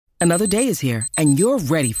Another day is here, and you're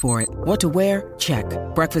ready for it. What to wear? Check.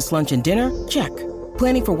 Breakfast, lunch, and dinner? Check.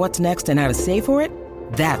 Planning for what's next and how to save for it?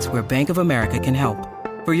 That's where Bank of America can help.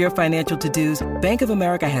 For your financial to-dos, Bank of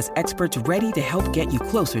America has experts ready to help get you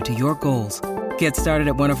closer to your goals. Get started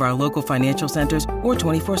at one of our local financial centers or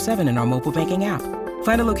 24/7 in our mobile banking app.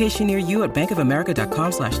 Find a location near you at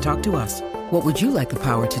bankofamerica.com/talktous. What would you like the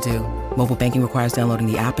power to do? Mobile banking requires downloading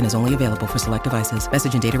the app and is only available for select devices.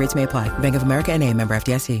 Message and data rates may apply. Bank of America NA, member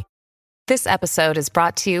FDIC. This episode is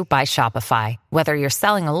brought to you by Shopify. Whether you're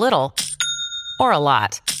selling a little or a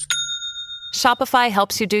lot, Shopify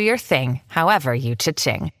helps you do your thing, however you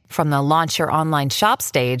cha-ching. From the launch your online shop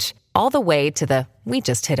stage, all the way to the we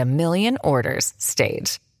just hit 1 million orders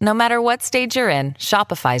stage. No matter what stage you're in,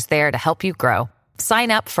 Shopify's there to help you grow.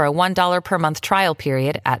 Sign up for a $1 per month trial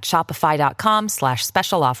period at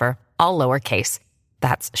shopify.com/special offer, all lowercase.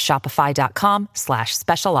 That's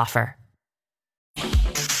shopify.com/special offer.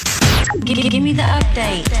 Give me the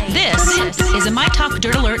update. This is a My Talk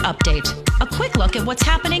Dirt Alert update. A quick look at what's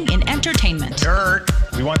happening in entertainment. Dirt.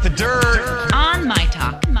 We want the dirt. On My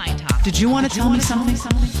Talk. Did you want to tell me something?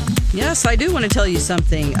 Yes, I do want to tell you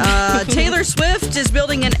something. Taylor Swift is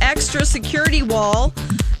building an extra security wall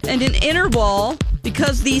and an inner wall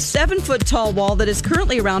because the 7-foot tall wall that is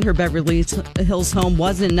currently around her Beverly Hills home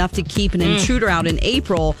wasn't enough to keep an intruder out in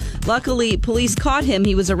April. Luckily, police caught him.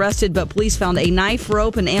 He was arrested, but police found a knife,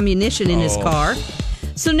 rope, and ammunition in his car.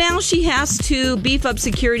 So now she has to beef up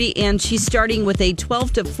security, and she's starting with a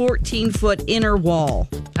 12 to 14-foot inner wall.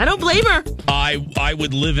 I don't blame her. I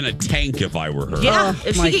would live in a tank if I were her. Yeah,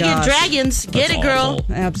 if she could get dragons, get That's it, girl.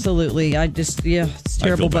 awful. Absolutely. it's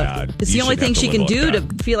terrible, feel but bad. it's You the only should thing have to she can live do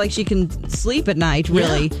like to feel like she can sleep at night,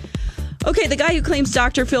 really. Yeah. Okay, the guy who claims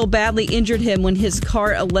Dr. Phil badly injured him when his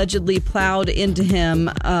car allegedly plowed into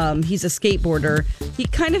him, he's a skateboarder. He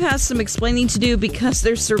kind of has some explaining to do because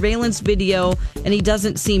there's surveillance video and he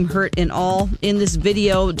doesn't seem hurt at all. In this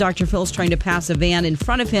video, Dr. Phil's trying to pass a van in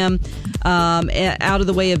front of him out of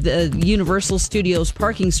the way of the Universal Studios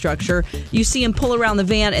parking structure. You see him pull around the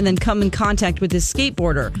van and then come in contact with his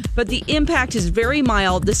skateboarder. But the impact is very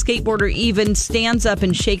mild. The skateboarder even stands up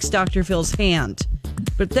and shakes Dr. Phil's hand.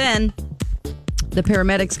 But then the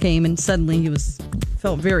paramedics came and suddenly he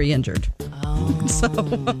felt very injured.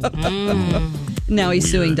 Now he's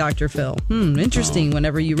suing Dr. Phil. Interesting.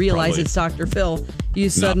 Whenever you realize Probably. It's Dr. Phil, you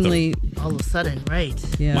suddenly... All of a sudden, right.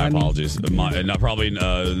 Yeah, My apologies. Not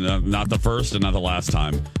the first and not the last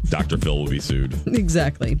time Dr. Phil will be sued.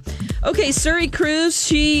 Exactly. Okay, Suri Cruise,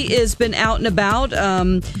 she has been out and about.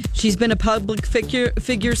 She's been a public figure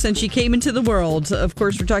since she came into the world. Of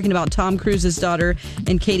course, we're talking about Tom Cruise's daughter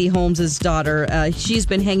and Katie Holmes' daughter. She's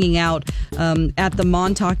been hanging out at the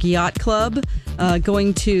Montauk Yacht Club,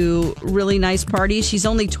 going to really nice parties. She's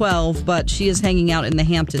only 12, but she is hanging out in the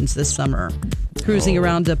Hamptons this summer, cruising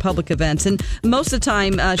around to public events. And most of the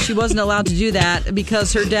time, she wasn't allowed to do that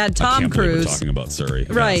because her dad, Tom Cruise... We're talking about Surrey.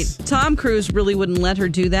 Right. Yes. Tom Cruise really wouldn't let her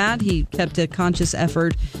do that. He kept a conscious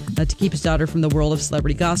effort to keep his daughter from the world of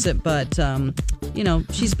celebrity gossip. But,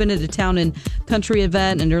 she's been at a town and country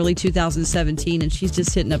event in early 2017, and she's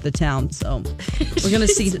just hitting up the town. So we're going to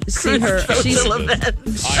see her. She's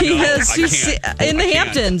in the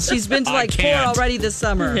Hamptons. She's been to like 4 already this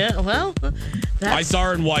summer. Yeah, well... I saw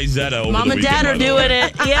her in Wayzata over Mom the and weekend, Dad are doing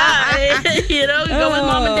it. Yeah. Go with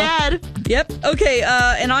Mom and Dad. Yep. Okay.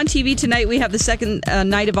 And on TV tonight, we have the second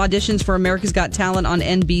night of auditions for America's Got Talent on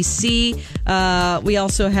NBC. We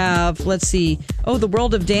also have, The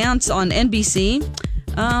World of Dance on NBC.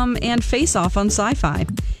 And Face Off on Sci-Fi.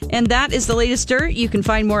 And that is the latest dirt. You can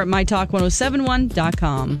find more at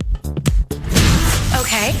mytalk1071.com.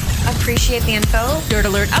 Okay, appreciate the info. Dirt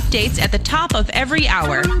Alert updates at the top of every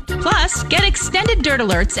hour. Plus, get extended Dirt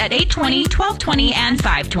Alerts at 8:20, 12:20, and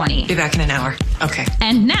 5:20. Be back in an hour. Okay.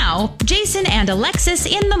 And now, Jason and Alexis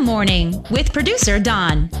in the morning with producer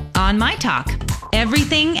Don on My Talk.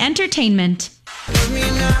 Everything entertainment. We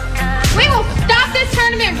will stop this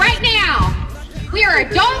tournament right now. We are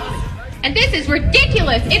adults, and this is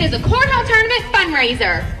ridiculous. It is a cornhole tournament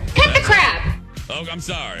fundraiser. Cut the crap. Oh, I'm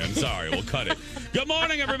sorry. We'll cut it. Good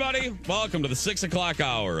morning, everybody. Welcome to the 6 o'clock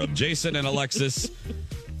hour of Jason and Alexis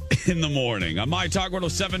in the morning. On My Talk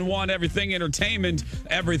 107.1, everything entertainment,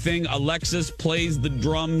 everything. Alexis plays the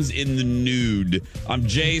drums in the nude. I'm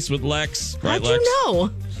Jace with Lex. Right, How'd Lex? you know?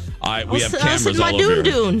 We have cameras all over here.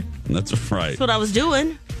 Doon. That's right. That's what I was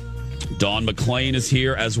doing. Dawn McClain is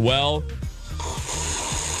here as well.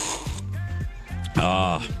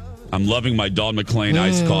 I'm loving my Dawn McClain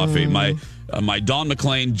iced coffee. My Don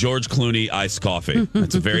McLean, George Clooney iced coffee.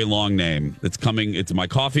 That's a very long name. It's coming. It's my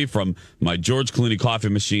coffee from my George Clooney coffee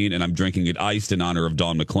machine, and I'm drinking it iced in honor of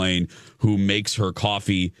Don McLean, who makes her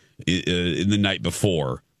coffee in the night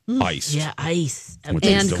before. Iced. Yeah, ice. And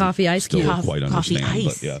coffee ice cube. Still don't quite understand, coffee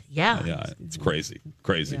ice. but Yeah. It's crazy.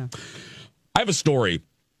 Yeah. I have a story,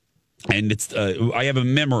 and it's I have a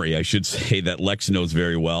memory, I should say, that Lex knows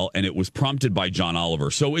very well, and it was prompted by John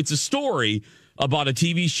Oliver. So it's a story about a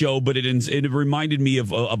TV show, but it reminded me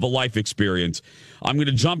of a life experience. I'm going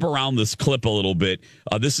to jump around this clip a little bit.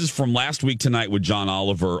 This is from Last Week Tonight with John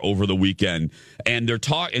Oliver over the weekend, and they're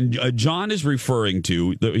talking. John is referring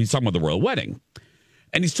to he's talking about the royal wedding.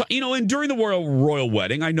 And he's, and during the royal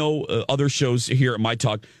wedding, I know other shows here at My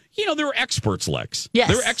Talk, there are experts, Lex. Yes.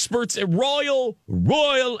 There are experts, royal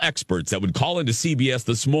experts that would call into CBS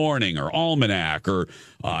This Morning or Almanac or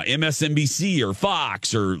MSNBC or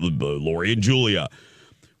Fox or Lori and Julia.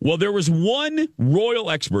 Well, there was one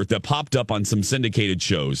royal expert that popped up on some syndicated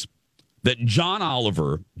shows that John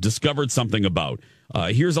Oliver discovered something about.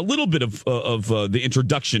 Here's a little bit of the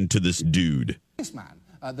introduction to this dude. This man.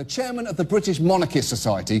 The chairman of the British Monarchist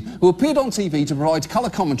Society, who appeared on TV to provide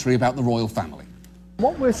colour commentary about the royal family.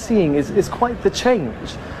 What we're seeing is quite the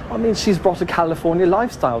change. I mean, she's brought a California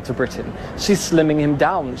lifestyle to Britain. She's slimming him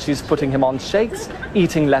down. She's putting him on shakes,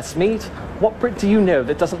 eating less meat. What Brit do you know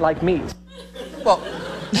that doesn't like meat? Well,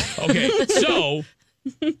 okay,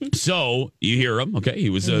 so you hear him. Okay,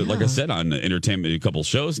 he was, like I said, on entertainment, a couple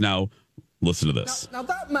shows. Now, listen to this. Now,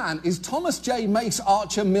 that man is Thomas J. Mace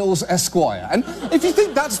Archer Mills Esquire. And if you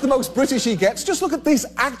think that's the most British he gets, just look at this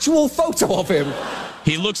actual photo of him.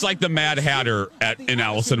 He looks like the Mad Hatter in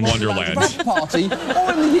Alice in Wonderland. Party, or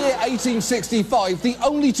in the year 1865, the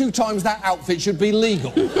only two times that outfit should be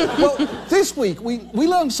legal. Well, this week, we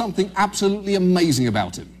learned something absolutely amazing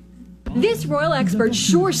about him. This royal expert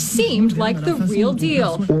sure seemed like the real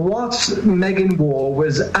deal. What Meghan wore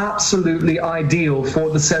was absolutely ideal for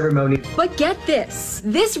the ceremony. But get this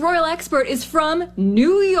royal expert is from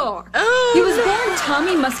New York. Oh, he was born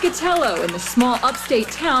Tommy Muscatello in the small upstate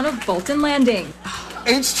town of Bolton Landing.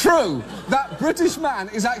 It's true. That British man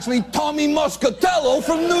is actually Tommy Muscatello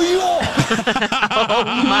from New York. Oh,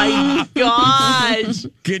 my gosh.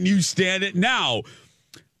 Can you stand it? Now,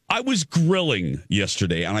 I was grilling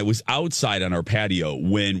yesterday, and I was outside on our patio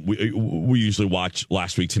when we usually watch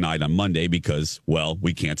Last Week Tonight on Monday because, well,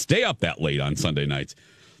 we can't stay up that late on Sunday nights.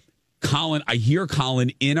 I hear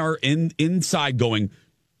Colin inside going,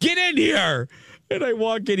 "Get in here!" And I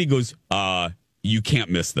walk in, he goes, "You can't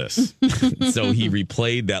miss this." So he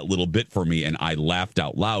replayed that little bit for me, and I laughed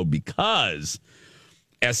out loud because,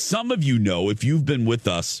 as some of you know, if you've been with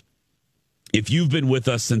us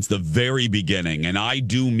since the very beginning, and I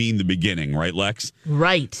do mean the beginning, right, Lex?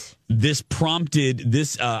 Right. This prompted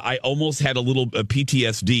this. I almost had a little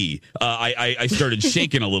PTSD. I started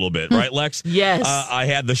shaking a little bit, right, Lex? Yes. I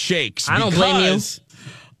had the shakes. I don't blame you.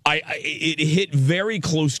 It hit very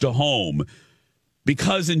close to home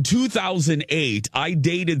because in 2008, I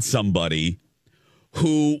dated somebody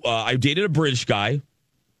who I dated a British guy.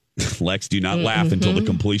 Lex, do not laugh until the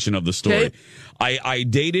completion of the story. Okay. I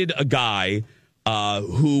dated a guy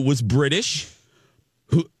who was British.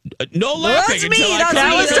 No laughing until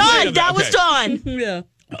That was done. Yeah.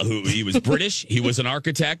 He was British. He was an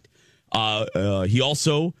architect. He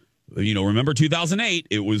also, remember 2008?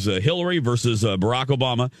 It was Hillary versus Barack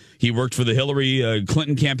Obama. He worked for the Hillary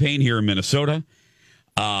Clinton campaign here in Minnesota.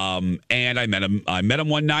 And I met him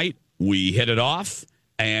one night. We hit it off.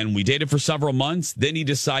 And we dated for several months. Then he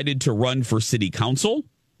decided to run for city council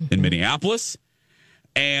in Minneapolis.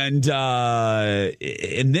 And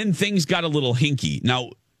then things got a little hinky.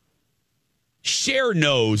 Now, Cher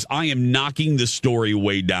knows I am knocking the story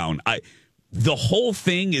way down. The whole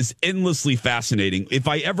thing is endlessly fascinating. If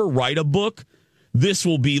I ever write a book, this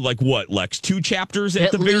will be like what, Lex? 2 chapters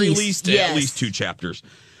at the very least? Yes. At least 2 chapters.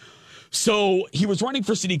 So he was running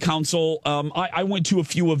for city council. I went to a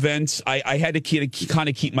few events. I had to kind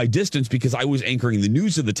of keep my distance because I was anchoring the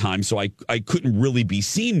news at the time, so I couldn't really be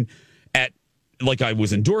seen like I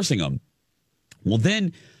was endorsing him. Well,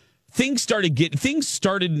 then things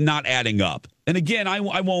started not adding up. And again,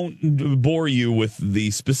 I won't bore you with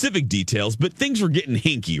the specific details, but things were getting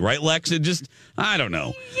hinky, right, Lex? I don't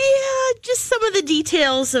know. Yeah, just some of the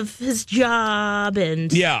details of his job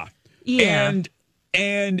and yeah.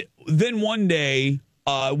 And then one day,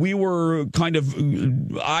 we were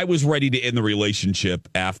I was ready to end the relationship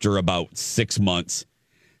after about 6 months,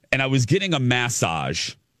 and I was getting a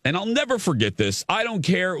massage. And I'll never forget this. I don't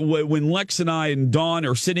care when Lex and I and Dawn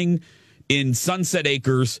are sitting in Sunset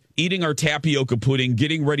Acres, eating our tapioca pudding,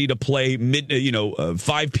 getting ready to play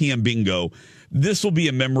 5 p.m. bingo. This will be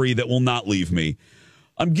a memory that will not leave me.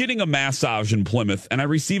 I'm getting a massage in Plymouth, and I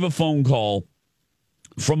receive a phone call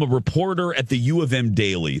from a reporter at the U of M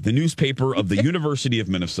Daily, the newspaper of the University of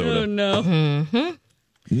Minnesota. Oh, no. Mm-hmm.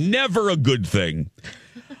 Never a good thing.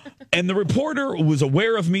 And the reporter was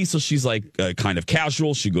aware of me, so she's like kind of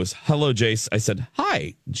casual. She goes, "Hello, Jace." I said,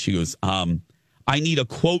 "Hi." And she goes, "I need a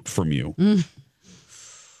quote from you."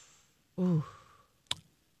 Ooh.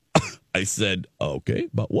 I said, "Okay,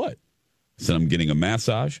 but what?" I said, "I'm getting a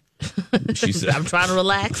massage." She said, "I'm trying to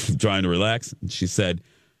relax." I'm trying to relax. And she said,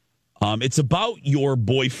 "It's about your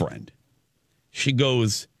boyfriend." She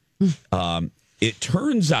goes, "It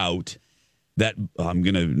turns out that," I'm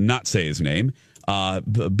going to not say his name,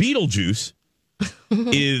 Beetlejuice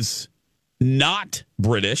is not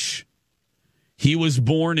British. He was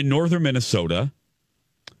born in northern Minnesota.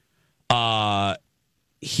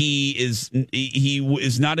 He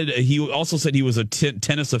also said he was a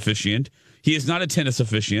tennis officiant. He is not a tennis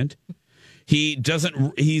officiant.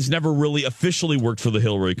 He's never really officially worked for the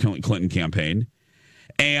Hillary Clinton campaign.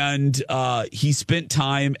 And he spent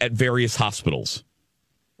time at various hospitals.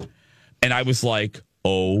 And I was like,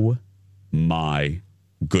 oh my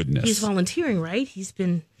goodness. He's volunteering, right? He's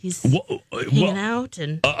hanging out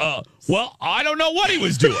and. Well, I don't know what he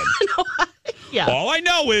was doing. Yeah. All I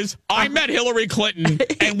know is I met Hillary Clinton,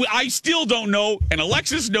 and I still don't know, and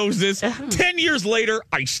Alexis knows this, 10 years later,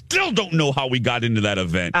 I still don't know how we got into that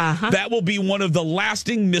event. That will be one of the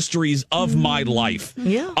lasting mysteries of my life.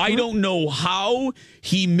 Yeah. I don't know how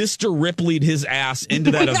he Mr. Ripley'd his ass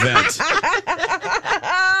into that event.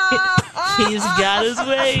 He's got his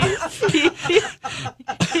ways.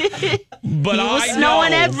 But he was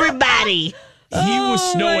snowing everybody. He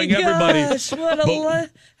was snowing everybody.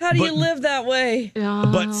 How do you live that way?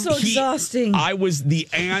 But so exhausting. I was the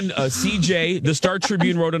CJ, the Star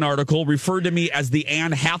Tribune wrote an article, referred to me as the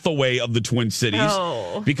Anne Hathaway of the Twin Cities.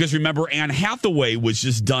 Oh. Because remember, Anne Hathaway was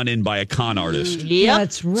just done in by a con artist. Yep.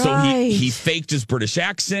 That's right. So he faked his British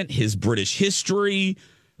accent, his British history,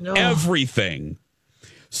 everything.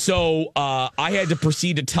 So I had to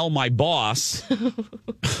proceed to tell my boss.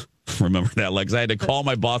 Remember that, Lex? I had to call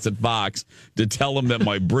my boss at Fox to tell him that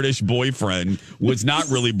my British boyfriend was not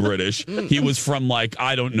really British. He was from,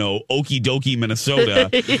 I don't know, Okie dokie, Minnesota.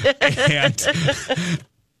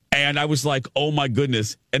 And I was like, oh, my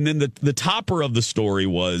goodness. And then the topper of the story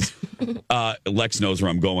was, Lex knows where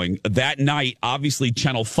I'm going. That night, obviously,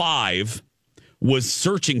 Channel 5 was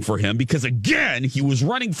searching for him because, again, he was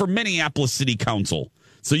running for Minneapolis City Council.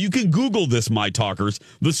 So you can Google this, my talkers.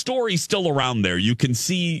 The story's still around there. You can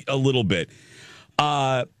see a little bit.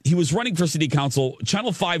 He was running for city council.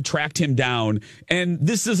 Channel 5 tracked him down. And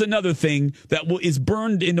this is another thing that is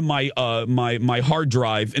burned into my hard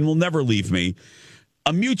drive and will never leave me.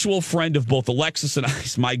 A mutual friend of both Alexis and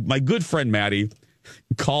I, my good friend Maddie,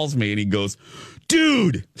 calls me and he goes,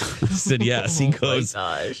 "Dude." I said, yes. He goes,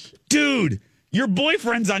 gosh. "Dude, your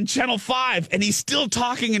boyfriend's on Channel 5, and he's still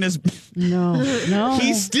talking in his... No.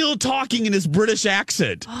 He's still talking in his British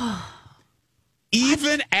accent.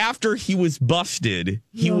 Even after he was busted,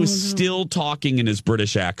 he was still talking in his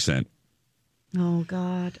British accent. Oh,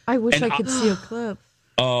 God. I wish I could see a clip.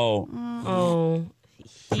 Oh.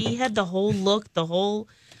 He had the whole look, the whole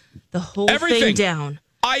Everything. thing down.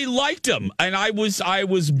 I liked him, and I was totally...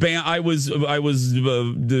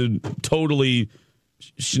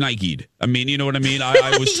 schniked. I mean, you know what I mean?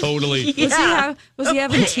 I was totally... Was he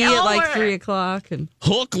having tea at 3 o'clock? And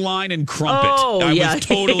hook, line, and crumpet. I was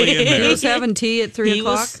totally in there. He was having tea at 3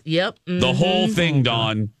 o'clock? Yep. Mm-hmm. The whole thing,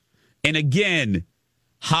 Dawn. And again,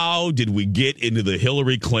 how did we get into the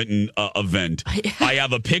Hillary Clinton event? I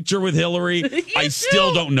have a picture with Hillary. I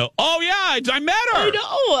still don't know. Oh, yeah, I met her. I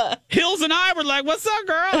know. Hills and I were like, "What's up,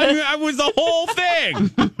 girl?" I was the whole thing.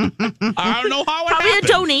 I don't know how it probably happened.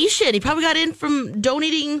 a donation. He probably got in from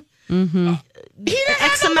donating He didn't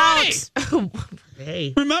X have no amount. money.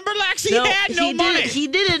 Hey. Remember, Lex? He had no money. He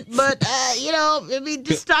didn't, but, he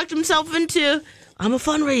just talked himself into, I'm a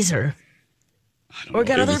fundraiser. Or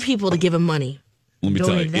got other people to give him money. Let me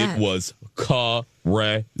tell you, that. it was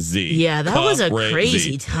crazy. Yeah, that was a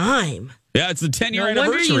crazy time. Yeah, it's the 10-year No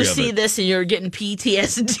anniversary wonder you of see it. this and you're getting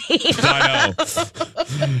PTSD. I know.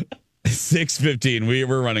 6:15.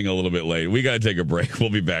 We're running a little bit late. We got to take a break. We'll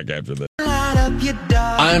be back after this.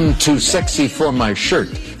 I'm too sexy for my shirt.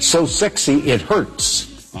 So sexy it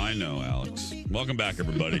hurts. I know, Alex. Welcome back,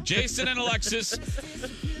 everybody. Jason and Alexis.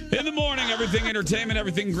 In the morning, everything entertainment,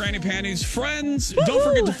 everything granny panties. Friends, don't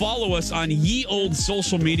forget to follow us on ye old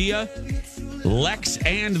social media. Lex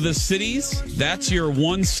and the Cities. That's your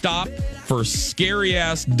one stop for scary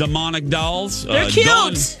ass demonic dolls. They're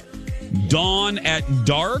cute. Dawn at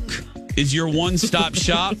Dark is your one-stop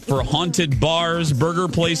shop for haunted bars, burger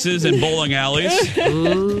places, and bowling alleys.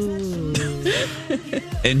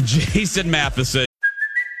 And Jason Matheson.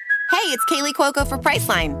 Hey, it's Kaylee Cuoco for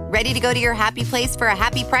Priceline. Ready to go to your happy place for a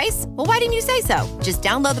happy price? Well, why didn't you say so? Just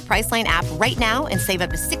download the Priceline app right now and save up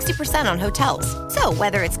to 60% on hotels. So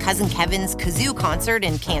whether it's Cousin Kevin's Kazoo Concert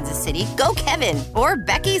in Kansas City, go Kevin, or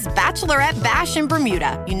Becky's Bachelorette Bash in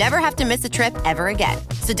Bermuda, you never have to miss a trip ever again.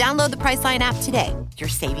 So download the Priceline app today. Your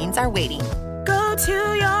savings are waiting. Go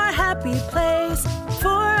to your happy place for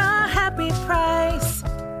a happy price.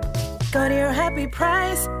 Go to your happy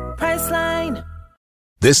price, Priceline.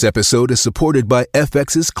 This episode is supported by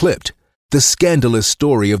FX's Clipped, the scandalous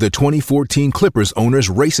story of the 2014 Clippers owner's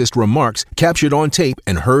racist remarks captured on tape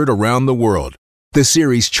and heard around the world. The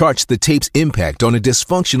series charts the tape's impact on a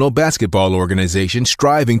dysfunctional basketball organization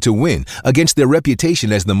striving to win against their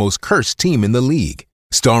reputation as the most cursed team in the league.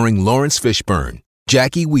 Starring Lawrence Fishburne,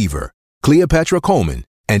 Jackie Weaver, Cleopatra Coleman,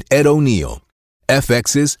 and Ed O'Neill.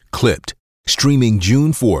 FX's Clipped, streaming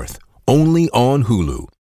June 4th, only on Hulu.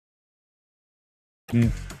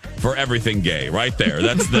 For everything gay, right there.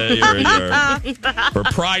 That's the for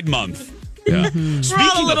Pride Month. Yeah.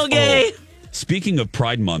 Speaking of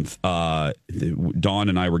Pride Month, Dawn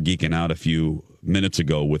and I were geeking out a few minutes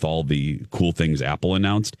ago with all the cool things Apple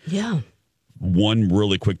announced. Yeah. One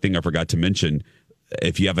really quick thing I forgot to mention.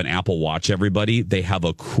 If you have an Apple Watch, everybody, they have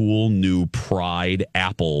a cool new Pride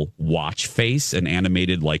Apple Watch face and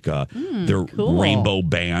animated like their rainbow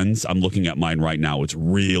bands. I'm looking at mine right now. It's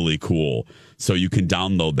really cool. So you can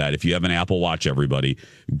download that. If you have an Apple Watch, everybody,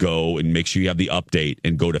 go and make sure you have the update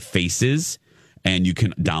and go to Faces, and you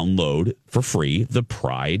can download for free the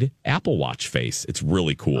Pride Apple Watch face. It's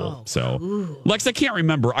really cool. Lex, I can't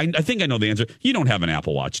remember. I think I know the answer. You don't have an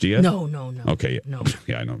Apple Watch, do you? No. Okay. No.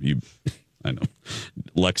 Yeah, I know. I know.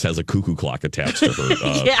 Lex has a cuckoo clock attached to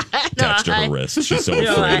her wrist. She's so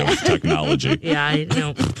afraid of technology. Yeah, I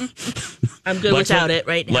know. I'm good without it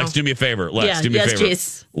right now. Lex, do me a favor. Do me a favor.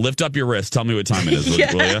 Chase. Lift up your wrist. Tell me what time it is, will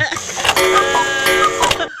you?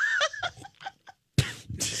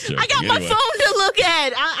 I got my phone to look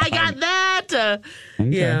at. I got that. Okay.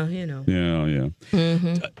 Yeah, you know. Yeah.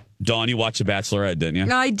 Mm-hmm. Dawn, you watched The Bachelorette, didn't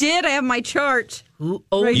you? I did. I have my chart. You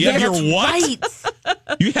have your what? Right.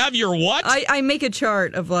 You have your what? I make a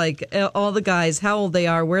chart of like all the guys, how old they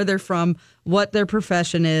are, where they're from, what their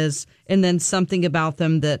profession is, and then something about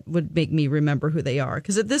them that would make me remember who they are.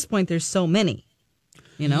 Because at this point, there's so many.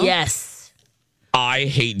 You know? Yes. I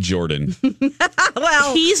hate Jordan.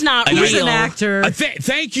 Well, he's not real. He's an actor.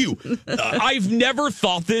 Thank you. I've never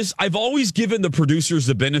thought this. I've always given the producers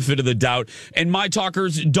the benefit of the doubt. And my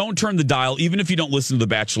talkers, don't turn the dial. Even if you don't listen to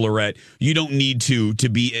The Bachelorette, you don't need to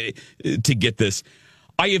get this.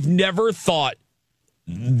 I have never thought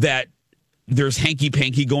that there's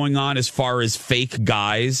hanky-panky going on as far as fake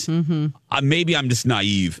guys. Mm-hmm. Maybe I'm just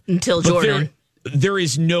naive. Until Jordan. There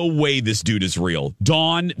is no way this dude is real.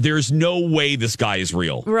 Dawn, there's no way this guy is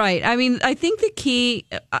real. Right. I mean, I think the key,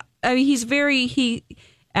 he's very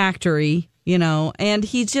actor-y, you know, and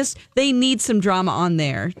they need some drama on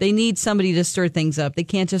there. They need somebody to stir things up. They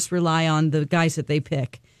can't just rely on the guys that they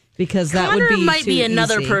pick because that Connor would be might too be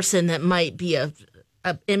another easy. person that might be a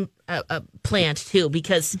plant too,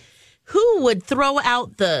 because who would throw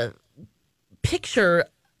out the picture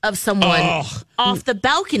of someone off the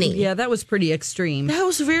balcony? Yeah, that was pretty extreme. That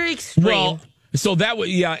was very extreme. Well, so that was,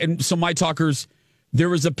 and so my talkers, there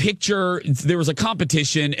was a picture, there was a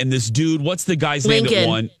competition, and this dude, what's the guy's name that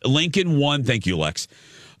won? Lincoln won. Thank you, Lex.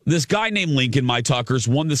 This guy named Lincoln, my talkers,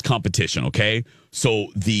 won this competition, okay? So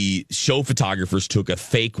the show photographers took a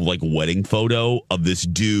fake wedding photo of this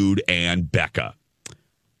dude and Becca.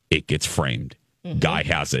 It gets framed. Mm-hmm. Guy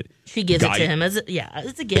has it. She gives it to him as a gift.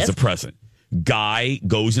 It's a present. Guy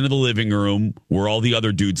goes into the living room where all the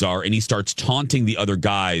other dudes are, and he starts taunting the other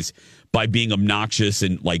guys by being obnoxious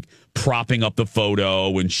and propping up the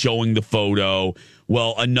photo and showing the photo.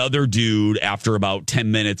 Well, another dude, after about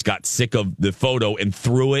 10 minutes, got sick of the photo and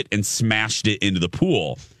threw it and smashed it into the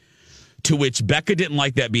pool. To which Becca didn't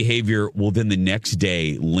like that behavior. Well, then the next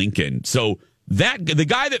day, Lincoln. So the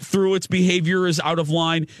guy that threw its behavior is out of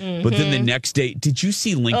line. Mm-hmm. But then the next day, did you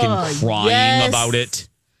see Lincoln crying about it?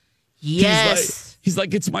 Yes. He's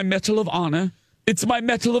like, it's my Medal of Honor. It's my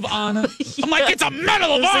Medal of Honor. I'm like, it's a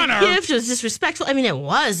Medal of Honor. The gift was disrespectful. I mean, it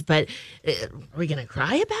was, but are we going to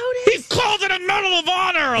cry about it? He called it a Medal of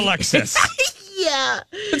Honor, Alexis. Yeah.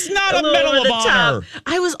 It's not a Medal of Honor.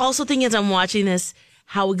 I was also thinking as I'm watching this,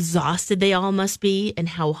 how exhausted they all must be and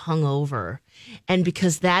how hungover. And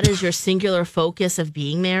because that is your singular focus of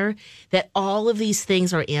being there, that all of these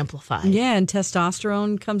things are amplified. Yeah, and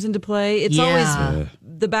testosterone comes into play. It's always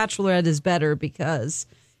The Bachelorette is better because,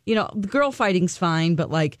 the girl fighting's fine,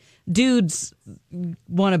 but like dudes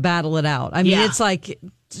want to battle it out. I mean, it's like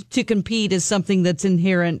to compete is something that's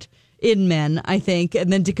inherent in men, I think.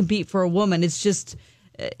 And then to compete for a woman, it's just,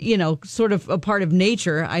 sort of a part of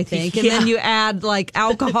nature, I think. And then you add like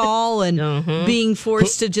alcohol and being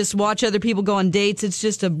forced to just watch other people go on dates. It's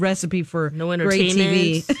just a recipe for great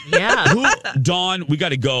TV. Dawn, we got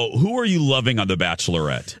to go. Who are you loving on The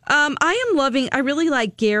Bachelorette? I really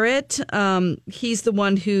like Garrett. He's the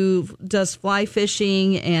one who does fly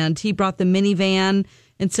fishing, and he brought the minivan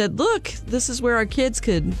and said, look, this is where our kids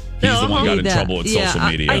could. He's the one who got in trouble with social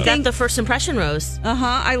media. I think the first impression rose.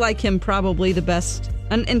 I like him probably the best.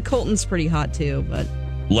 And Colton's pretty hot too, but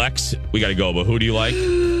Lex, we got to go, but who do you like?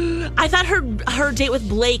 I thought her date with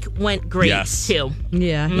Blake went great too.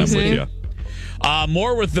 Yeah. I'm with you.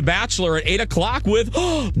 More with The Bachelor at 8 o'clock with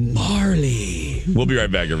Marley. We'll be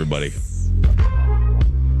right back, everybody.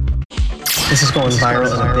 This is going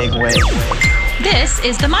viral in a big way. This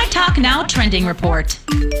is the My Talk Now trending report.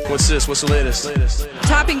 What's this? What's the latest?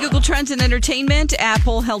 Topping Google Trends in entertainment,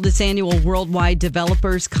 Apple held its annual Worldwide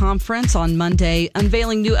Developers Conference on Monday,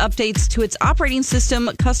 unveiling new updates to its operating system,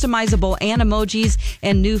 customizable Animojis,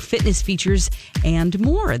 and new fitness features, and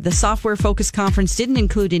more. The software-focused conference didn't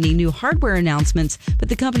include any new hardware announcements, but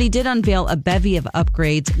the company did unveil a bevy of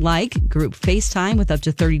upgrades like group FaceTime with up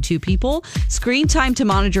to 32 people, screen time to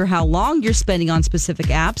monitor how long you're spending on specific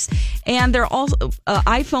apps, and they're also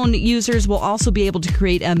iPhone users will also be able to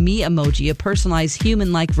create a Me emoji, a personalized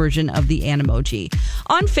human-like version of the Animoji.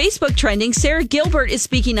 On Facebook trending, Sarah Gilbert is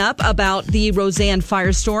speaking up about the Roseanne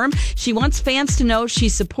firestorm. She wants fans to know she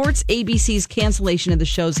supports ABC's cancellation of the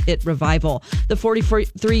show's hit revival. The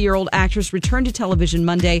 43-year-old actress returned to television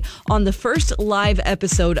Monday on the first live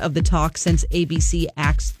episode of The Talk since ABC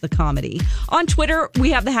axed the comedy. On Twitter,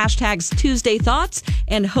 we have the hashtags Tuesday Thoughts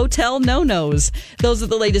and Hotel No-Nos. Those are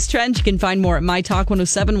the latest trends. You can find more at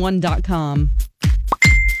mytalk1071.com.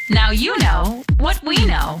 Now you know what we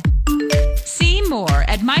know. See more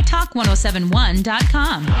at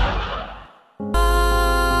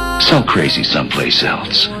mytalk1071.com. So crazy someplace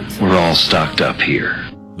else. We're all stocked up here.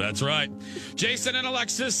 That's right. Jason and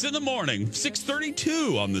Alexis in the morning,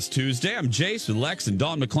 6:32 on this Tuesday. I'm Jace with Lex and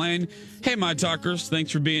Dawn McClain. Hey, My Talkers.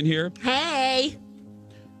 Thanks for being here. Hey.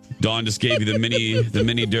 Dawn just gave you the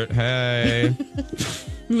mini dirt. Hey.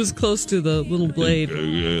 It was close to the little blade.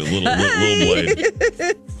 Little blade.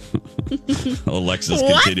 Alexis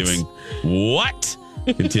continuing. What?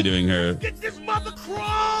 Continuing her. Get this mother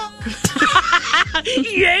crawl!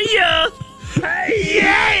 Yeah. Hey,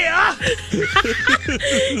 yeah!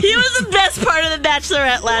 He was the best part of The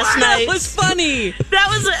Bachelorette last night. That was funny. That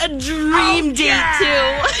was a dream date,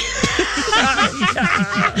 too.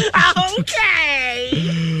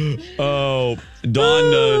 Okay. Oh,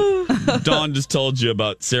 Dawn just told you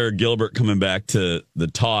about Sarah Gilbert coming back to The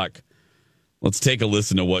Talk. Let's take a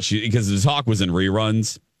listen to what because The Talk was in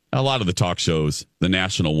reruns. A lot of the talk shows, the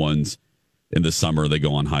national ones, in the summer, they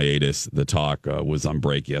go on hiatus. The Talk was on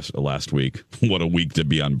break last week. What a week to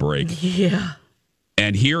be on break. Yeah.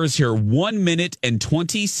 And here is her 1 minute and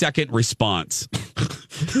 20-second response.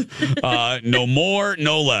 No more,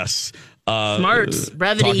 no less. Smart.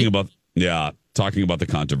 Brevity. Talking about the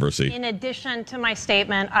controversy. In addition to my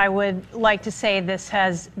statement, I would like to say this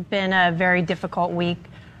has been a very difficult week.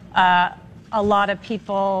 A lot of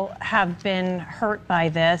people have been hurt by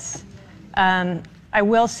this. I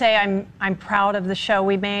will say I'm proud of the show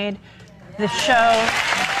we made. The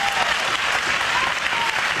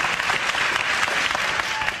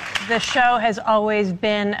show has always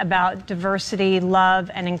been about diversity, love,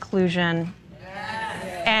 and inclusion.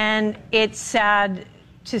 And it's sad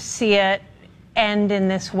to see it end in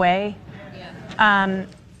this way.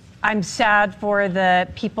 I'm sad for the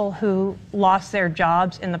people who lost their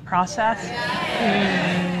jobs in the process.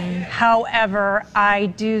 However, I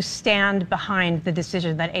do stand behind the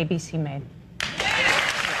decision that ABC made.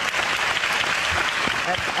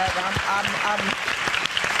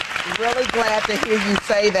 I'm really glad to hear you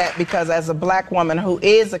say that, because as a black woman who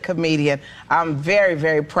is a comedian, I'm very,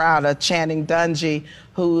 very proud of Channing Dungey,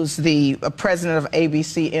 who's the president of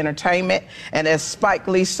ABC Entertainment. And as Spike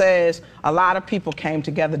Lee says, a lot of people came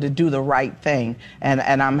together to do the right thing. And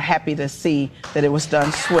I'm happy to see that it was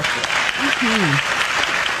done swiftly.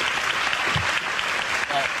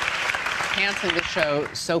 Canceling the show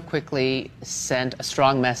so quickly sent a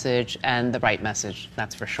strong message, and the right message,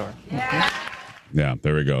 that's for sure. Yeah,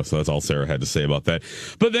 there we go. So that's all Sarah had to say about that.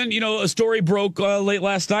 But then, a story broke late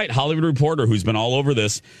last night. Hollywood Reporter, who's been all over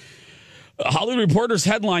this. Hollywood Reporter's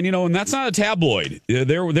headline, and that's not a tabloid.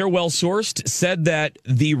 They're well sourced, said that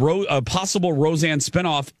the possible Roseanne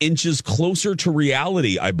spinoff inches closer to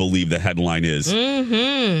reality, I believe the headline is.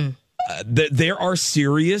 Mm-hmm. There are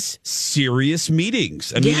serious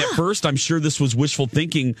meetings. I mean, at first, I'm sure this was wishful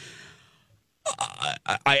thinking.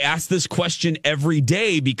 I ask this question every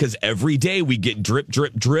day because every day we get drip,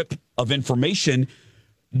 drip, drip of information.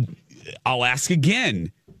 I'll ask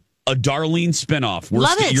again. A Darlene spinoff.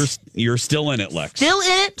 Love it. You're still in it, Lex. Still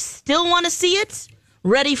in it. Still want to see it.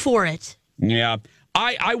 Ready for it. Yeah.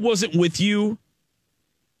 I wasn't with you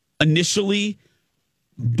initially,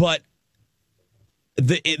 but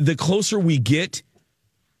the closer we get,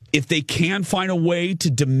 if they can find a way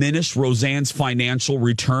to diminish Roseanne's financial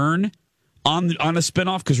return on a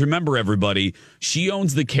spinoff, because remember, everybody, she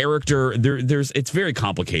owns the character. It's very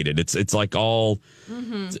complicated. It's like all,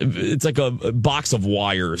 it's like a box of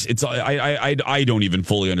wires. I don't even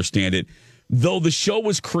fully understand it. Though the show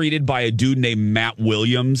was created by a dude named Matt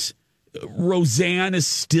Williams, Roseanne is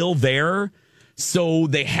still there, so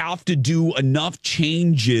they have to do enough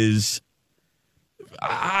changes.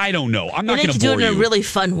 I don't know. I'm not going to bore you. They could do it in a really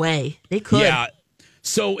fun way. They could. Yeah.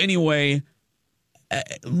 So anyway.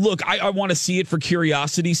 Look, I want to see it for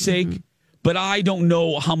curiosity's sake, but I don't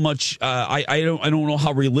know how much. I don't know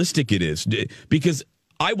how realistic it is, because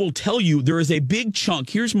I will tell you there is a big chunk.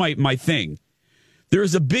 Here's my thing: there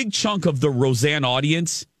is a big chunk of the Roseanne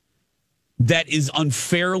audience that is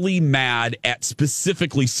unfairly mad at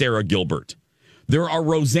specifically Sarah Gilbert. There are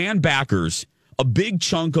Roseanne backers. A big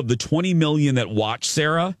chunk of the 20 million that watched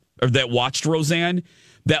Roseanne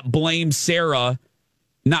that blame Sarah.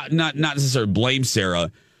 Not necessarily blame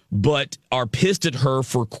Sarah, but are pissed at her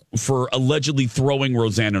for allegedly throwing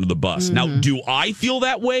Roseanne under the bus. Now, do I feel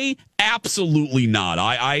that way? Absolutely not.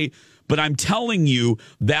 But I'm telling you,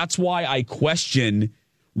 that's why I question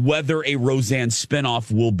whether a Roseanne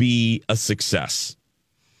spinoff will be a success.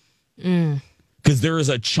 Because there is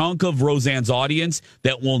a chunk of Roseanne's audience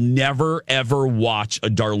that will never, ever watch a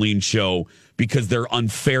Darlene show because they're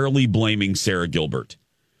unfairly blaming Sarah Gilbert,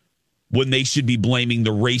 when they should be blaming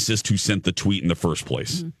the racist who sent the tweet in the first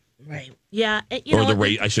place. Right. Yeah. I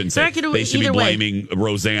shouldn't say. They should be blaming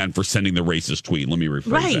Roseanne for sending the racist tweet. Let me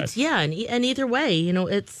rephrase that. Right. Yeah. And either way,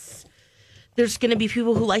 there's going to be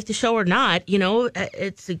people who like the show or not.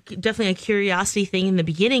 It's definitely a curiosity thing in the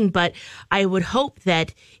beginning, but I would hope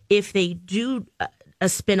that if they do a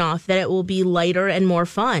spinoff, that it will be lighter and more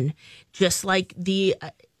fun, just like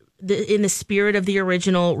in the spirit of the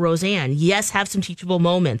original Roseanne. Yes, have some teachable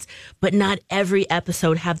moments, but not every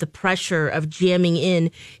episode have the pressure of jamming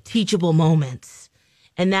in teachable moments.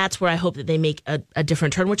 And that's where I hope that they make a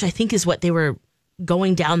different turn, which I think is what they were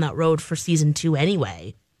going down that road for season 2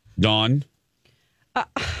 anyway. Dawn?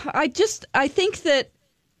 I think that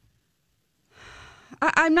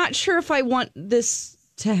I'm not sure if I want this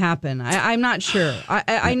to happen. I'm not sure.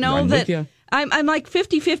 I know that I'm like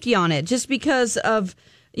 50-50 on it, just because of,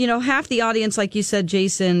 half the audience, like you said,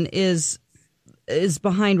 Jason, is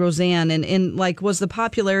behind Roseanne, and like, was the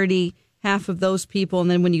popularity half of those people, and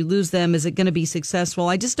then when you lose them, is it going to be successful?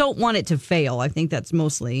 I just don't want it to fail. I think that's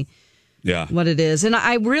mostly what it is. And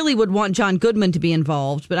I really would want John Goodman to be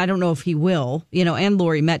involved, but I don't know if he will, and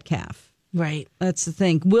Laurie Metcalf. Right. That's the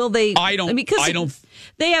thing. Will they? I don't.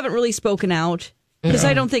 They haven't really spoken out, because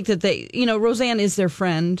I don't think that they, Roseanne is their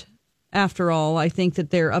friend after all. I think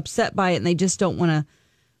that they're upset by it, and they just don't want to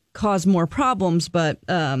cause more problems. But,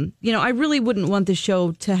 I really wouldn't want the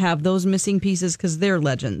show to have those missing pieces, because they're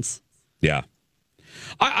legends. Yeah.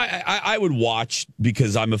 I would watch,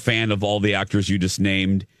 because I'm a fan of all the actors you just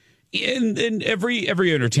named. And every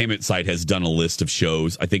entertainment site has done a list of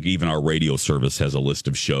shows. I think even our radio service has a list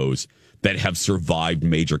of shows that have survived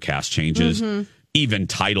major cast changes, even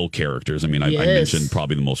title characters. I mean, I mentioned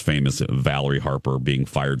probably the most famous, Valerie Harper, being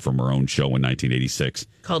fired from her own show in 1986.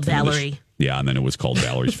 Called Valerie. And then it was called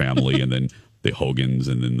Valerie's Family, and then the Hogans,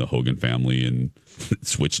 and then the Hogan Family, and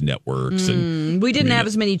switched networks. And we didn't have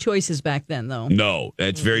as many choices back then, though. No,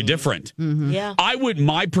 it's very different. Yeah.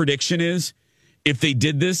 My prediction is, if they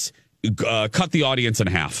did this, cut the audience in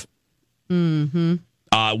half. We're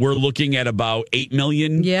looking at about 8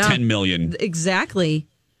 million, 10 million. Exactly.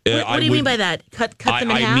 What do you mean by that? Cut them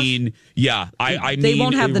in half? I mean, they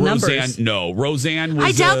won't have the Roseanne, numbers. No, Roseanne was...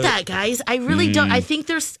 I doubt that, guys. I really don't. I think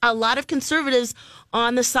there's a lot of conservatives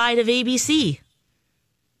on the side of ABC.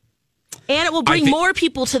 And it will bring more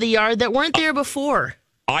people to the yard that weren't there before.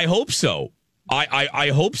 I hope so. I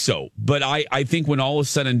hope so. But I think when all is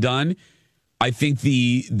said and done, I think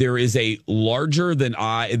there is a larger than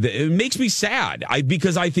it makes me sad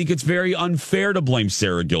because I think it's very unfair to blame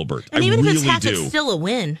Sarah Gilbert. And even if it's half, do. it's still a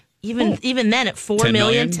win. Even then at 4 10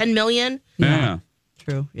 million, million? 10 million. Yeah.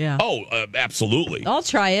 True. Yeah. Oh, absolutely. I'll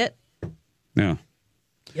try it. Yeah.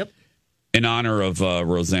 Yep. In honor of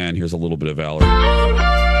Roseanne, here's a little bit of Valerie.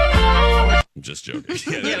 I'm just joking.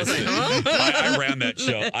 Yeah, I ran that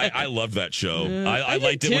show. I loved that show. I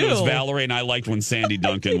liked it when it was Valerie, and I liked when Sandy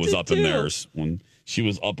Duncan was up in theirs. When she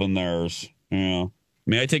was up in theirs. Yeah.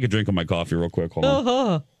 May I take a drink of my coffee real quick? Hold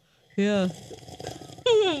on. Yeah.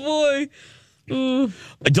 Oh, boy.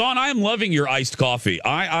 Dawn, I am loving your iced coffee.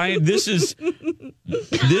 This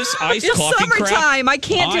iced it's coffee summertime. crap. I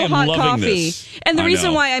can't do hot coffee. This. And the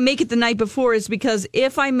reason why I make it the night before is because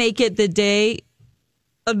if I make it the day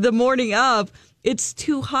of the morning of, it's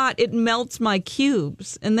too hot. It melts my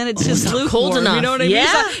cubes, and then it's just lukewarm. Cold enough. You know what I mean?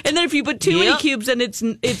 Yeah. And then if you put too many cubes, then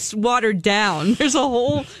it's watered down. There's a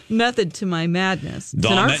whole method to my madness.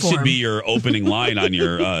 Dawn, that should be your opening line on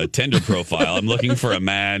your Tinder profile. I'm looking for a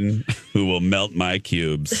man who will melt my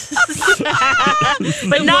cubes.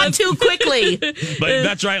 But not too quickly. But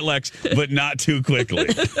that's right, Lex. But not too quickly.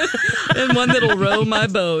 And one that'll row my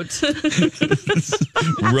boat.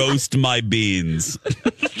 Roast my beans.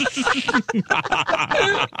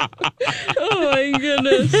 Oh my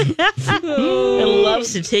goodness. It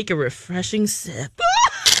loves to take a refreshing sip.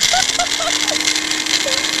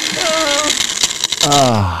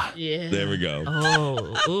 Yeah. There we go.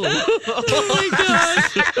 Oh my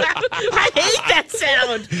gosh. I hate that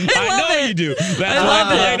sound. I know you do. That's why I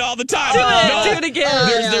play it all the time. Do it again.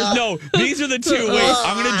 There's no. These are the two. Wait,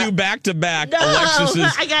 I'm going to do back to back.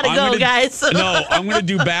 Alexis's. I gotta go, guys. No, I'm going to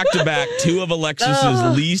do back to back two of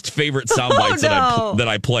Alexis's least favorite sound bites that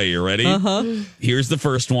I play. You ready? Here's the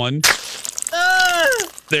first one.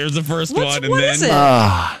 There's the first one, and then is it?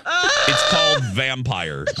 It's called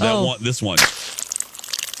Vampire. This one.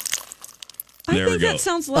 There we go. That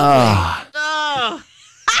sounds lovely. I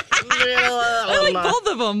like both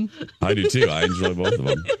of them. I do too. I enjoy both of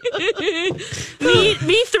them.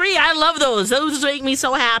 Me three. I love those. Those make me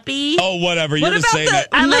so happy. Oh, whatever. You're just saying that.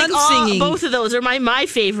 I like nun singing? both of those are my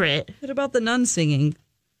favorite. What about the nun singing?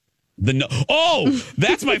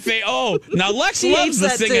 That's my favorite. Oh, now Lex She loves hates the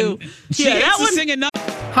that singing. too. She hates the singing.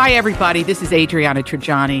 Hi, everybody. This is Adriana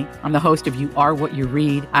Trajani. I'm the host of You Are What You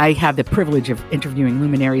Read. I have the privilege of interviewing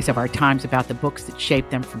luminaries of our times about the books that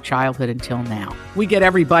shaped them from childhood until now. We get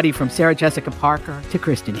everybody from Sarah Jessica Parker to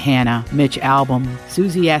Kristen Hanna, Mitch Albom,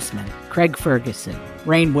 Susie Essman, Craig Ferguson,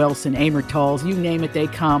 Rainn Wilson, Amor Tolls, you name it, they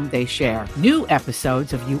come, they share. New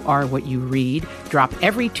episodes of You Are What You Read drop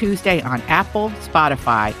every Tuesday on Apple,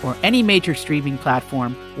 Spotify, or any major streaming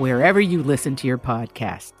platform wherever you listen to your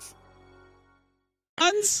podcasts.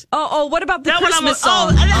 Oh, what about the Christmas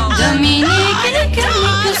song? Oh,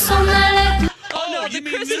 no, the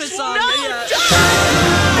Christmas song.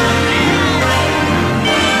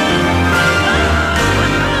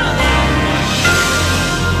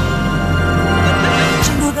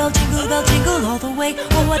 Jingle bell, jingle all the way.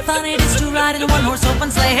 Oh, what fun it is to ride in a one-horse open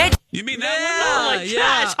sleigh. Hey. You mean that Oh my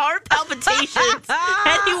gosh, heart palpitations.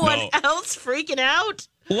 Anyone else freaking out?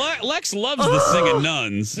 Lex loves the singing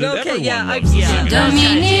nuns. Okay, Everyone yeah, loves the singing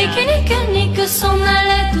nuns. Dominique s'en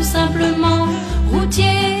allait tout simplement.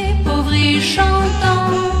 Routier, pauvre et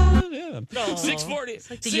chantant. 640. It's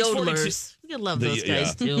like the yodelers. You love those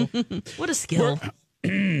guys too. What a skill.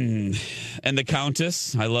 And the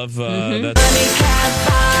Countess. I love that.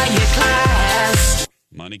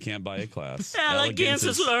 Money can't buy a class. Elegance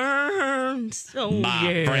is learned. Oh,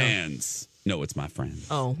 my friends. No, it's my friends.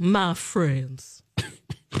 Oh, my friends.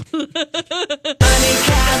 Money can't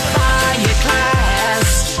buy your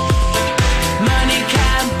class. Money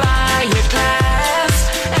can't buy your class.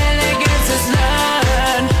 Elegance is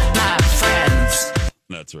learned, my friends.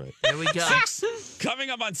 That's right. There we go. Coming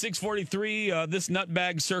up on 6:43, this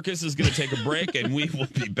nutbag circus is going to take a break, and we will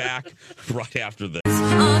be back right after this.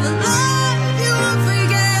 Welcome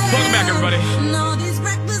back, everybody.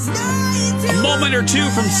 A moment or two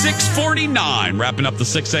from 6:49, wrapping up the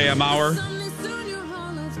 6 a.m. hour.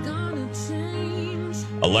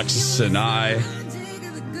 Alexis and I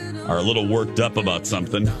are a little worked up about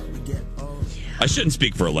something. I shouldn't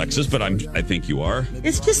speak for Alexis, but I think you are.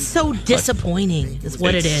 It's just so disappointing, is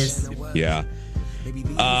what it is. Yeah.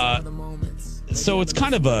 So it's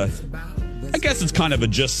kind of I guess it's kind of a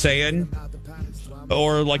just saying,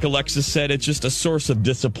 or like Alexis said, it's just a source of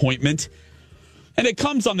disappointment. And it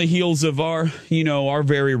comes on the heels of our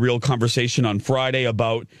very real conversation on Friday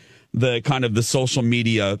about the kind of the social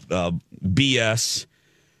media BS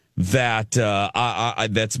that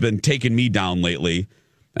that's been taking me down lately.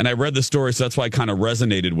 And I read the story, so that's why it kind of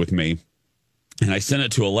resonated with me. And I sent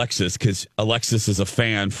it to Alexis because Alexis is a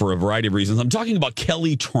fan for a variety of reasons. I'm talking about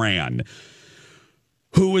Kelly Tran,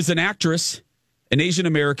 who is an actress, an Asian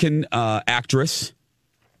American actress,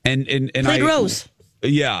 and played Rose.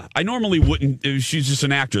 Yeah, I normally wouldn't. She's just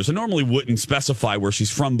an actress. I normally wouldn't specify where she's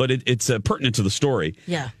from, but it's pertinent to the story.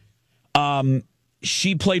 Yeah.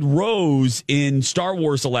 She played Rose in Star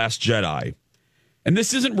Wars: The Last Jedi. And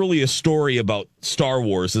this isn't really a story about Star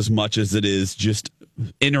Wars as much as it is just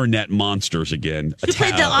internet monsters again. She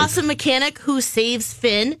played the awesome mechanic who saves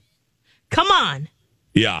Finn. Come on.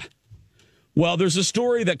 Yeah. Well, there's a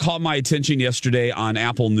story that caught my attention yesterday on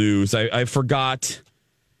Apple News. I forgot.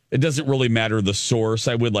 It doesn't really matter the source.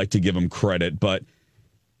 I would like to give them credit, but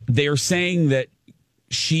they are saying that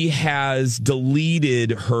she has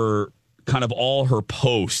deleted her kind of all her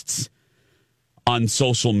posts on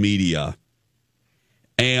social media.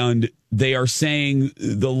 And they are saying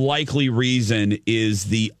the likely reason is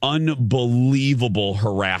the unbelievable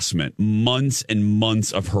harassment, months and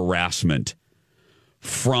months of harassment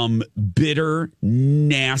from bitter,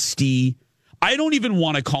 nasty, I don't even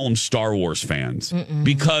want to call them Star Wars fans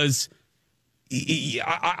because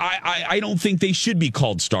I don't think they should be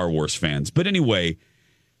called Star Wars fans. But anyway,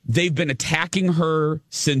 they've been attacking her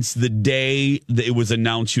since the day that it was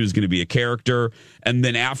announced she was going to be a character. And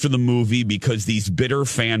then after the movie, because these bitter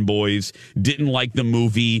fanboys didn't like the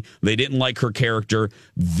movie, they didn't like her character,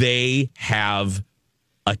 they have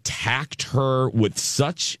attacked her with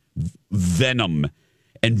such venom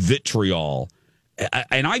and vitriol.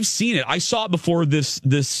 And I've seen it. I saw it before this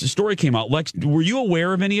story came out. Lex, were you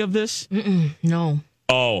aware of any of this? No.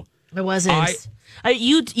 Oh. I wasn't.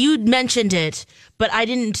 You'd mentioned it, but I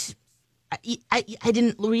didn't. I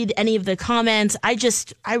didn't read any of the comments.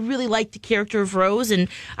 I really liked the character of Rose, and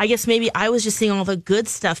I guess maybe I was just seeing all the good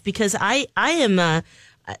stuff because I'm a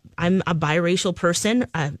biracial person,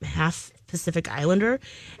 half Pacific Islander,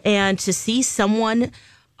 and to see someone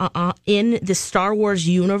in the Star Wars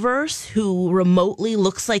universe who remotely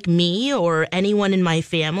looks like me or anyone in my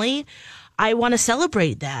family, I want to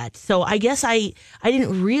celebrate that. So I guess I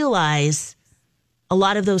didn't realize a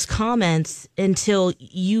lot of those comments until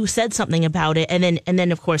you said something about it. And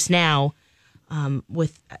then of course now,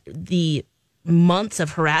 with the months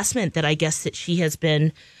of harassment that I guess that she has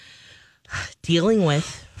been dealing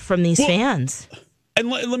with from these fans. And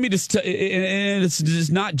let me just tell you, and it's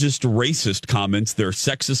not just racist comments, they're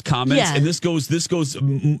sexist comments. Yeah. And this goes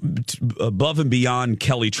above and beyond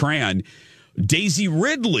Kelly Tran. Daisy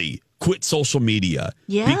Ridley quit social media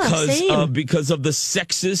because of the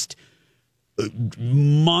sexist,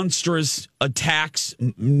 monstrous attacks,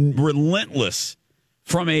 relentless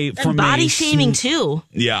from body shaming too.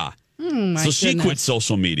 Yeah. So she quit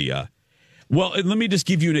social media. Well, and let me just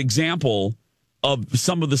give you an example of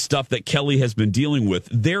some of the stuff that Kelly has been dealing with.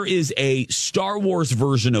 There is a Star Wars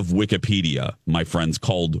version of Wikipedia, my friends,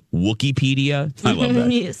 called Wookiepedia. I love that.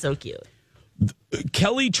 He is so cute.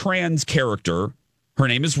 Kelly Tran's character, her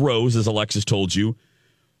name is Rose, as Alexis told you.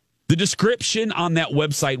 The description on that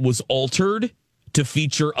website was altered to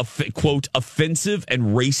feature, quote, offensive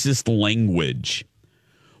and racist language.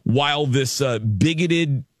 While this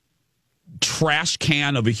bigoted trash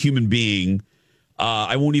can of a human being,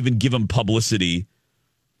 I won't even give him publicity,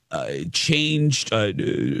 took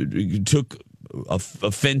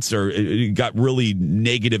offense or got really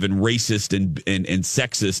negative and racist and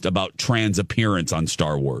sexist about trans appearance on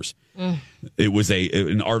Star Wars. It was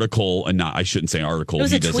an article, and I shouldn't say article. It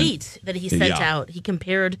was a tweet that he sent out. He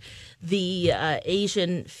compared the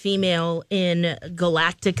Asian female in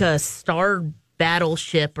Galactica Star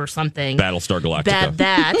Battleship or something. Battlestar Galactica.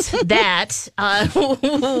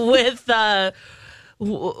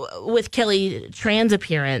 With Kelly Tran's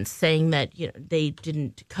appearance, saying that they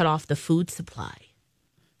didn't cut off the food supply.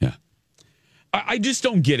 Yeah, I just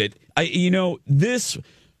don't get it. This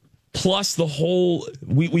plus the whole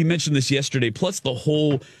we mentioned this yesterday. Plus the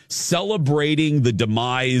whole celebrating the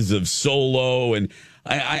demise of Solo, and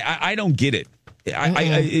I don't get it.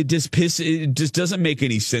 It just doesn't make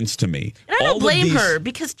any sense to me. And I don't blame her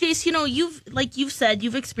because, Jace, you've said,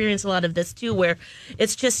 you've experienced a lot of this too, where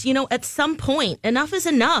it's just, at some point, enough is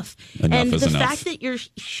enough. And the fact that you're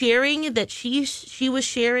sharing that she was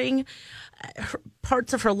sharing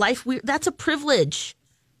parts of her life, that's a privilege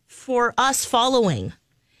for us following.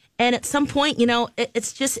 And at some point,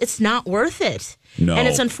 it's not worth it. No. And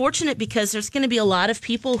it's unfortunate because there's going to be a lot of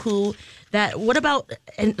people who what about,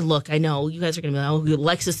 and look, I know you guys are going to be like, oh,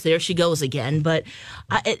 Alexis, there she goes again. But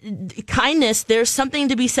kindness, there's something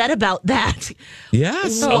to be said about that.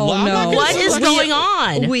 Yes. What is going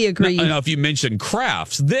on? We agree. Now, if you mention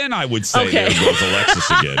crafts, then I would say Okay. there goes Alexis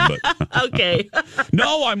again. But Okay.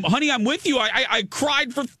 No, I'm with you. I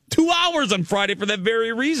cried for 2 hours on Friday for that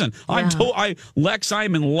very reason. Lex, I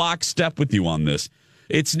am in lockstep with you on this.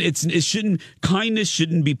 Kindness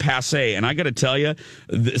shouldn't be passé. And I got to tell you,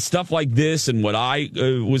 stuff like this and what I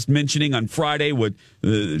was mentioning on Friday, with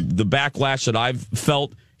the backlash that I've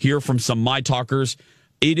felt here from some My Talkers,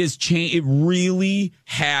 it really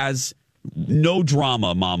has, no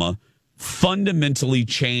drama, Mama, fundamentally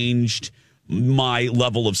changed my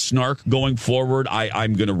level of snark going forward.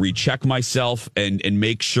 I'm going to recheck myself and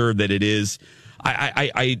make sure that it is.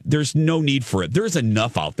 There's no need for it. There's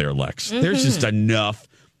enough out there, Lex. Mm-hmm. There's just enough.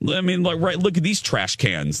 I mean, look at these trash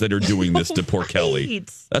cans that are doing this to poor Kelly.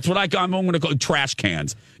 That's what I'm going to call trash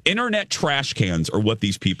cans. Internet trash cans are what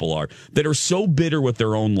these people are, that are so bitter with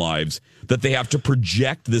their own lives that they have to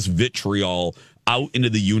project this vitriol out into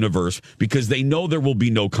the universe because they know there will be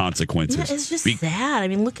no consequences. Yeah, it's just sad. I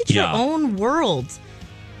mean, look at your own world.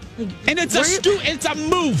 And it's a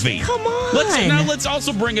movie. Come on. Let's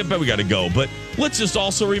also bring it, but we got to go. But let's just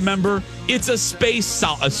also remember, it's a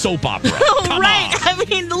soap opera. Come right. on. I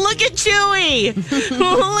mean, look at Chewie.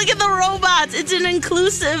 Look at the robots. It's an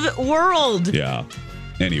inclusive world. Yeah.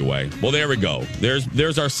 Anyway, well, there we go.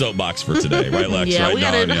 There's our soapbox for today, right, Lex? Yeah,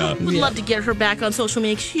 right, we'd love to get her back on social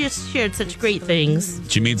media. She has shared such great things.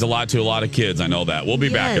 She means a lot to a lot of kids. I know that. We'll be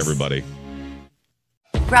back, everybody.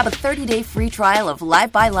 Grab a 30-day free trial of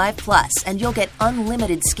Live by Live Plus, and you'll get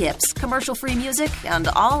unlimited skips, commercial-free music, and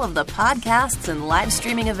all of the podcasts and live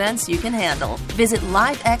streaming events you can handle. Visit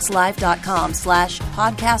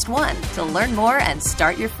livexlive.com/podcast1 to learn more and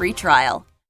start your free trial.